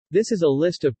This is a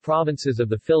list of provinces of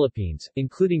the Philippines,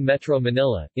 including Metro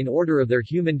Manila, in order of their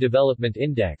Human Development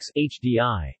Index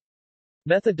 (HDI).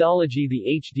 Methodology: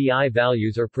 the HDI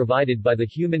values are provided by the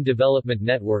Human Development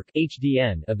Network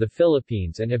 (HDN) of the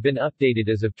Philippines and have been updated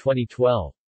as of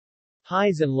 2012.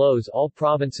 Highs and lows: all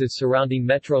provinces surrounding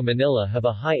Metro Manila have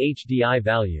a high HDI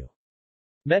value.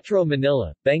 Metro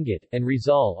Manila, Benguet, and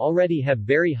Rizal already have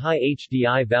very high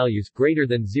HDI values greater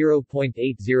than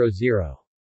 0.800.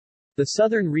 The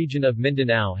southern region of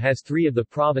Mindanao has 3 of the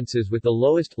provinces with the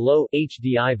lowest low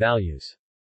HDI values.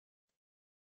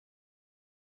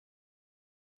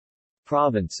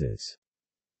 Provinces.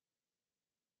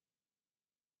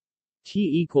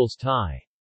 T=Thai.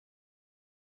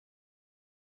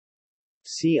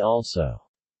 See also: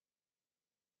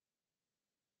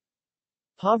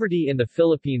 Poverty in the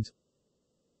Philippines,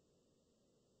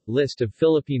 List of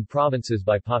Philippine provinces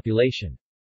by population.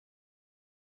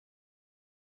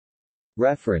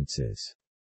 References.